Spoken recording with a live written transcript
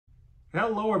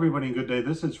Hello everybody and good day.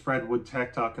 This is Fred with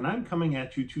Tech Talk and I'm coming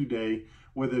at you today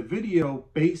with a video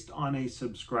based on a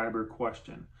subscriber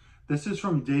question. This is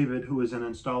from David, who is an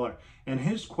installer, and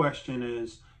his question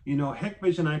is,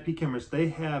 Hikvision IP cameras, they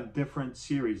have different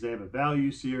series. They have a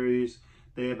value series,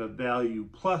 they have a value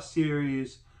plus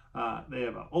series, they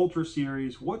have an ultra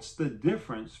series. What's the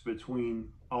difference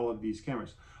between all of these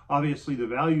cameras? Obviously the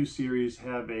value series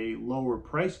have a lower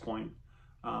price point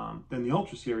than the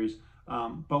ultra series.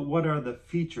 But what are the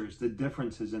features, the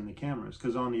differences in the cameras?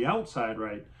 Because on the outside,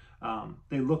 right,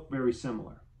 they look very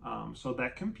similar. So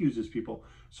that confuses people.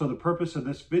 So the purpose of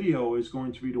this video is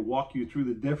going to be to walk you through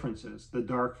the differences, the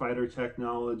dark fighter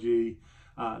technology,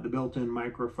 the built-in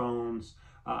microphones,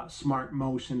 smart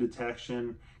motion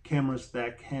detection, cameras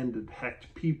that can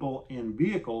detect people and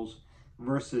vehicles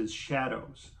versus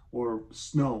shadows or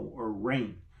snow or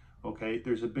rain. Okay,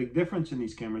 there's a big difference in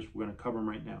these cameras. We're going to cover them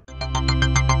right now.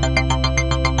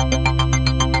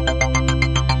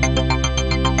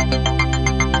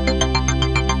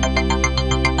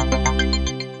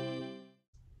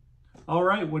 All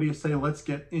right, what do you say? Let's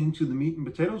get into the meat and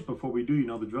potatoes. Before we do, you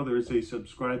know the drill. There is a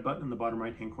subscribe button in the bottom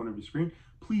right-hand corner of your screen.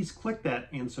 Please click that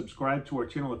and subscribe to our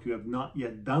channel if you have not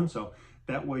yet done so.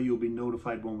 That way you'll be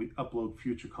notified when we upload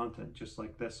future content just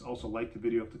like this. Also, like the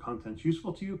video if the content's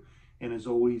useful to you. And as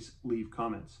always, leave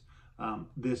comments.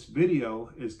 This video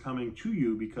is coming to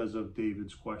you because of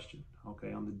David's question,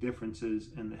 okay, on the differences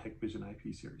in the Hikvision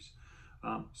IP series.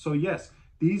 So yes,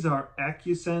 these are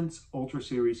AcuSense Ultra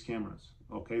Series cameras.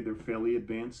 Okay, they're fairly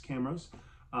advanced cameras.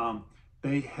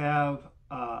 They have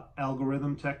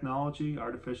algorithm technology,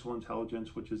 artificial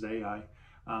intelligence, which is AI.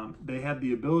 They have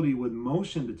the ability with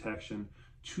motion detection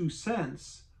to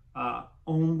sense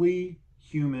only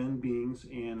human beings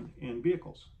and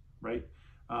vehicles, right?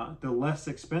 The less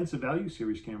expensive value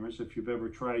series cameras, if you've ever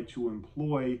tried to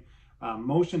employ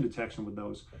motion detection with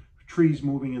those, trees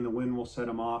moving in the wind will set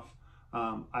them off.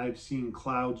 I've seen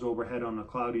clouds overhead on a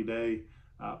cloudy day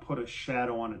put a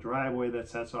shadow on a driveway that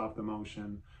sets off the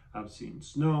motion. I've seen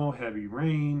snow, heavy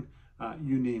rain,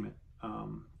 you name it.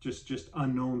 Just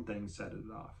unknown things set it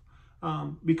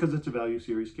off because it's a value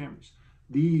series cameras.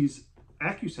 These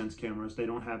AcuSense cameras, they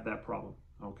don't have that problem,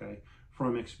 okay?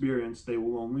 From experience, they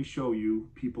will only show you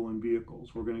people and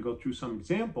vehicles. We're going to go through some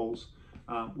examples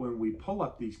when we pull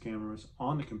up these cameras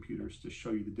on the computers to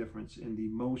show you the difference in the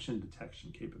motion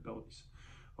detection capabilities.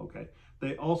 Okay,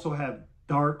 they also have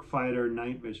dark fighter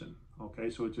night vision. Okay,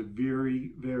 so it's a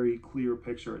very, very clear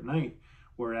picture at night,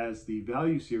 whereas the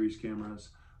value series cameras,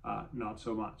 not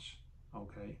so much.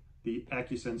 Okay, the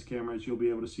AcuSense cameras, you'll be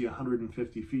able to see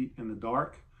 150 feet in the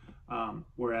dark,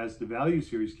 whereas the value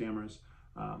series cameras,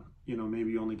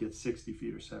 maybe you only get 60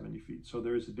 feet or 70 feet. So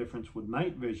there is a difference with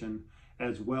night vision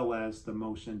as well as the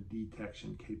motion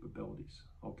detection capabilities.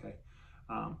 Okay.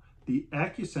 The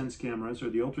AcuSense cameras,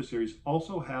 or the Ultra Series,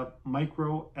 also have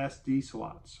micro SD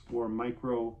slots or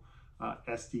micro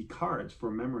SD cards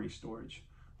for memory storage.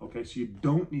 Okay, so you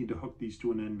don't need to hook these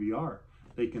to an NVR.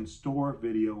 They can store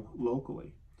video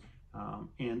locally.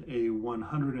 And a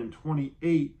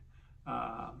 128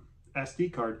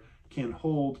 SD card can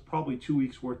hold probably 2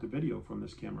 weeks worth of video from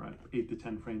this camera at 8 to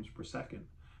 10 frames per second.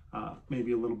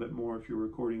 Maybe a little bit more if you're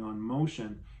recording on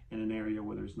motion in an area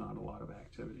where there's not a lot of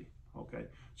activity. Okay,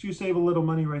 so you save a little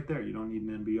money right there. You don't need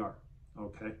an NVR.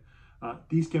 Okay,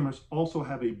 these cameras also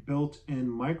have a built-in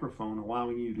microphone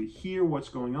allowing you to hear what's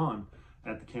going on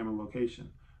at the camera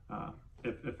location.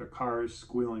 If a car is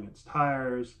squealing its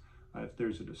tires, if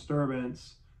there's a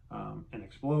disturbance, an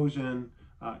explosion,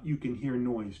 you can hear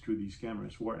noise through these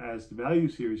cameras, whereas the value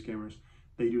series cameras,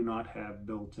 they do not have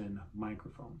built-in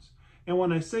microphones. And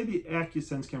when I say the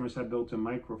AcuSense cameras have built-in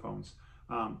microphones,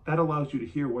 that allows you to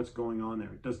hear what's going on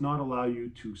there. It does not allow you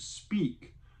to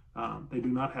speak. They do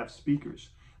not have speakers.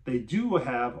 They do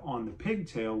have on the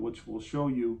pigtail, which we'll show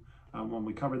you when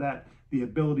we cover that, the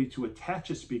ability to attach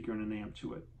a speaker and an amp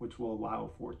to it, which will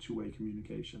allow for two-way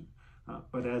communication.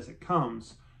 But as it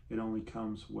comes, it only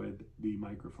comes with the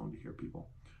microphone to hear people.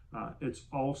 It's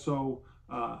also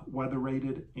weather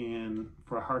rated, and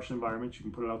for harsh environments, you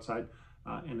can put it outside,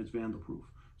 and it's vandal proof.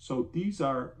 So these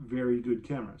are very good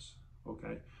cameras.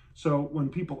 Okay, so when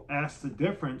people ask the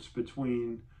difference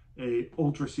between a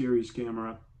Ultra Series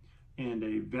camera and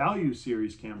a Value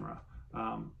Series camera,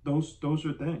 those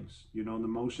are things, the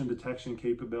motion detection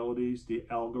capabilities, the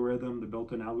algorithm, the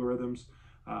built-in algorithms,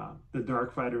 the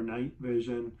dark fighter night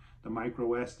vision, the micro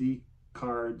SD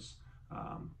cards,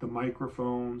 the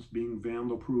microphones being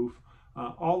vandal proof,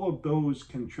 all of those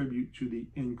contribute to the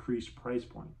increased price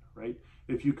point, right?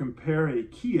 If you compare a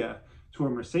Kia to a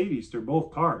Mercedes, they're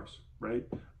both cars, right?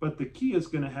 But the Kia is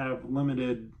going to have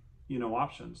limited,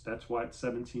 options. That's why it's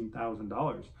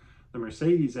 $17,000. The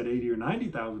Mercedes at $80,000 or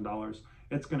 $90,000,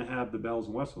 it's going to have the bells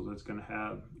and whistles. It's going to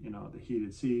have, the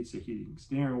heated seats, the heating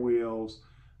steering wheels,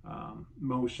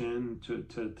 motion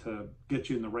to get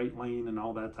you in the right lane and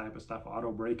all that type of stuff,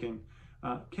 auto braking.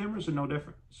 Cameras are no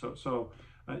different.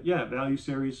 Yeah, value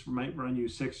series might run you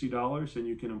 $60 and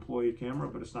you can employ a camera,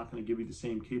 but it's not going to give you the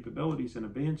same capabilities and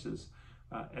advances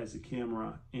as the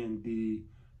camera in the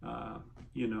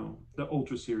the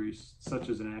Ultra series, such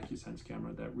as an AcuSense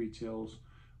camera that retails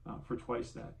for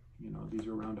twice that. These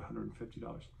are around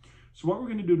 $150. So what we're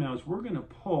going to do now is we're going to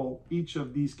pull each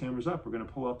of these cameras up. We're going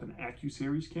to pull up an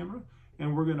AcuSeries camera,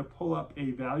 and we're going to pull up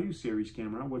a value series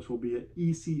camera, which will be an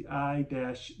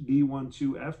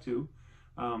ECI-D12F2.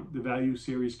 The value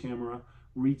series camera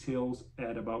retails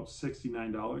at about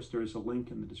 $69. There's a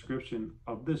link in the description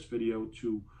of this video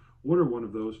to order one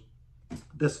of those.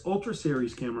 This Ultra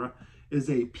series camera is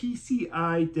a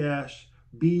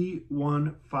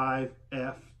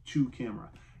PCI-B15F2 camera.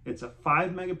 It's a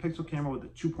 5 megapixel camera with a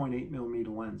 2.8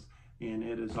 millimeter lens, and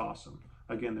it is awesome.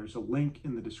 Again, there's a link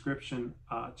in the description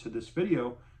to this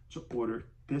video to order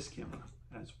this camera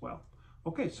as well.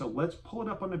 Okay, so let's pull it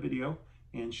up on the video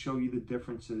and show you the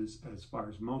differences as far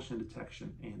as motion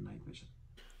detection and night vision.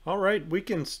 All right, we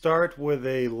can start with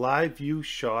a live view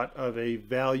shot of a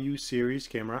value series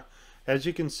camera. As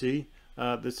you can see,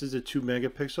 this is a 2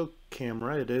 megapixel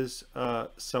camera. It is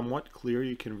somewhat clear.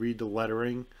 You can read the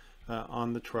lettering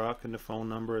on the truck and the phone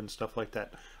number and stuff like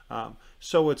that.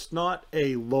 So it's not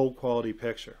a low quality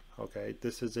picture. Okay,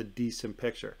 this is a decent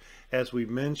picture. As we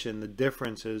mentioned, the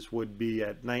differences would be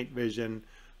at night vision,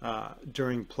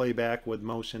 during playback with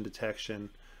motion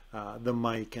detection, the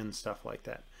mic and stuff like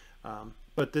that.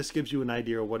 But this gives you an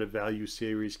idea of what a value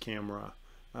series camera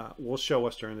will show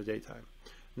us during the daytime.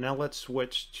 Now let's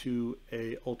switch to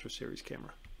a Ultra series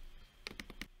camera.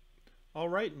 All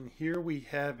right, and here we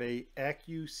have a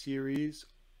AcuSeries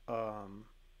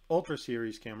Ultra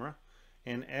series camera,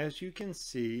 and as you can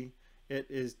see, it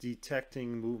is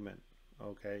detecting movement.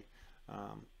 Okay,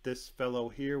 this fellow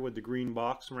here with the green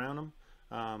box around him,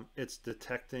 it's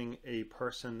detecting a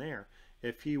person there.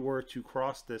 If he were to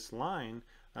cross this line,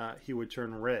 he would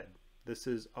turn red. This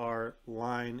is our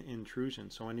line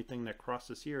intrusion. So anything that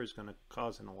crosses here is going to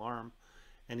cause an alarm.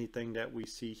 Anything that we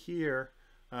see here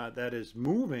that is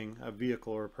moving, a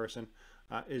vehicle or a person,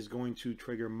 is going to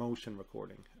trigger motion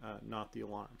recording, not the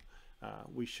alarm.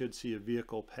 We should see a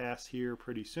vehicle pass here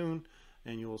pretty soon,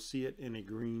 and you will see it in a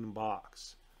green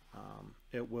box.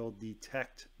 It will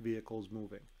detect vehicles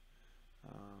moving.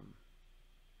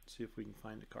 See if we can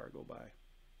find a car go by.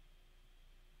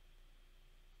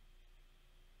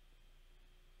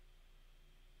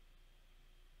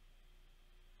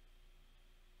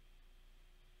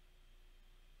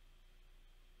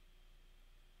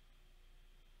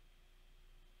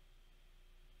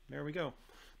 There we go.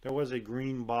 There was a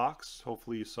green box.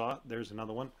 Hopefully you saw it. There's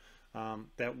another one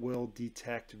that will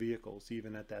detect vehicles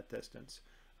even at that distance.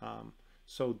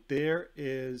 So there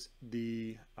is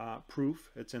the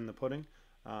proof, it's in the pudding,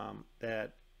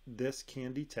 that this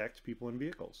can detect people in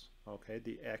vehicles. Okay,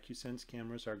 the AcuSense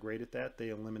cameras are great at that. They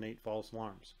eliminate false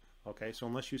alarms. Okay, so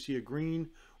unless you see a green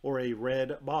or a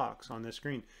red box on this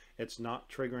screen, it's not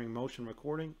triggering motion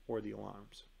recording or the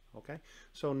alarms. Okay,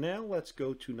 so now let's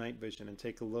go to night vision and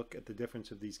take a look at the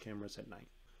difference of these cameras at night.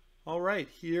 All right,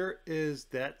 here is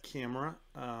that camera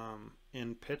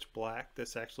in pitch black.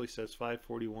 This actually says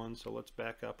 5:41, so let's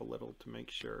back up a little to make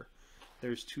sure.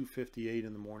 There's 2:58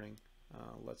 in the morning.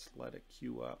 Let's let it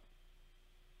queue up.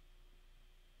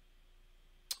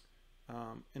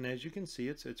 And as you can see,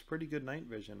 it's pretty good night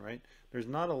vision, right? There's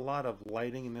not a lot of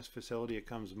lighting in this facility. It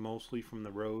comes mostly from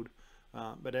the road.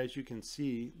 But as you can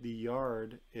see, the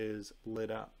yard is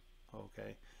lit up.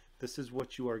 Okay, this is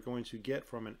what you are going to get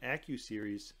from an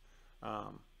AcuSeries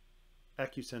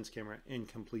AcuSense camera in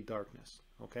complete darkness.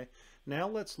 Okay, now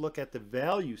let's look at the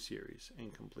value series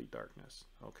in complete darkness.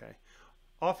 Okay,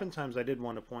 oftentimes I did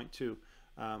want to point to,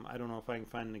 I don't know if I can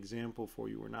find an example for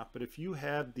you or not, but if you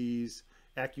have these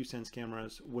AcuSense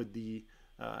cameras with the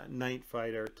Night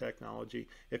Fighter technology,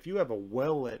 if you have a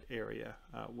well-lit area,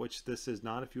 which this is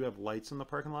not, if you have lights in the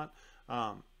parking lot,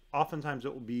 oftentimes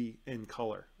it will be in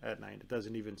color at night. It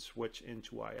doesn't even switch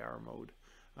into IR mode.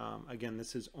 Again,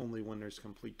 this is only when there's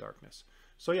complete darkness.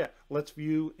 So yeah, let's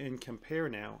view and compare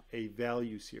now a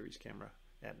value series camera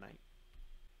at night.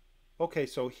 Okay,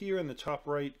 so here in the top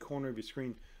right corner of your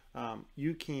screen,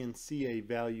 you can see a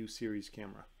value series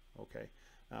camera. Okay,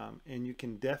 and you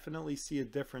can definitely see a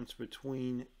difference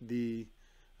between the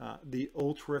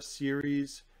Ultra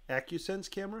series AcuSense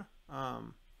camera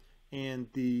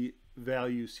and the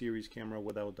value series camera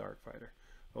without dark fighter.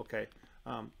 Okay,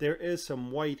 there is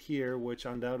some white here, which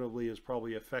undoubtedly is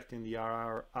probably affecting the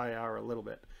IR a little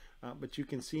bit, but you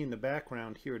can see in the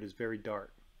background here it is very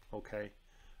dark. Okay,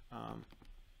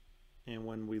 and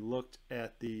when we looked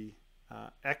at the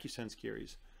AcuSense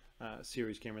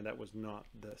series camera, that was not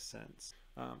the sense.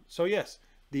 So yes,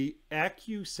 the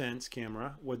AcuSense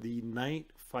camera with the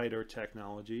night fighter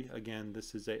technology, again,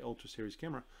 this is a ultra series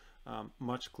camera,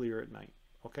 much clearer at night.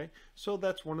 Okay, so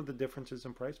that's one of the differences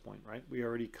in price point, right? We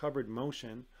already covered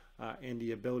motion and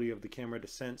the ability of the camera to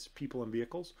sense people and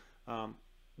vehicles.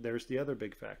 There's the other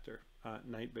big factor,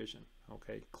 night vision.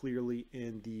 Okay, clearly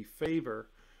in the favor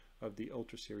of the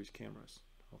ultra series cameras.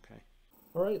 Okay.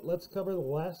 All right, let's cover the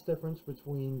last difference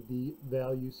between the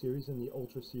value series and the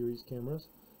ultra series cameras.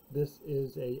 This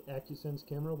is a AcuSense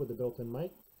camera with a built-in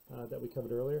mic that we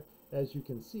covered earlier. As you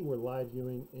can see, we're live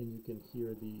viewing and you can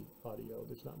hear the audio.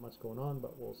 There's not much going on,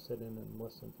 but we'll sit in and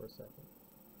listen for a second.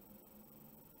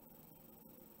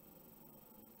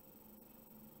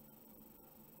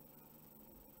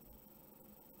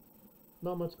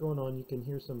 Not much going on. You can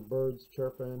hear some birds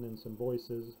chirping and some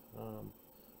voices.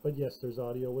 But yes, there's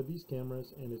audio with these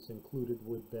cameras and it's included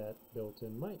with that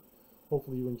built-in mic.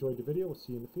 Hopefully you enjoyed the video. We'll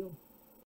see you in the field.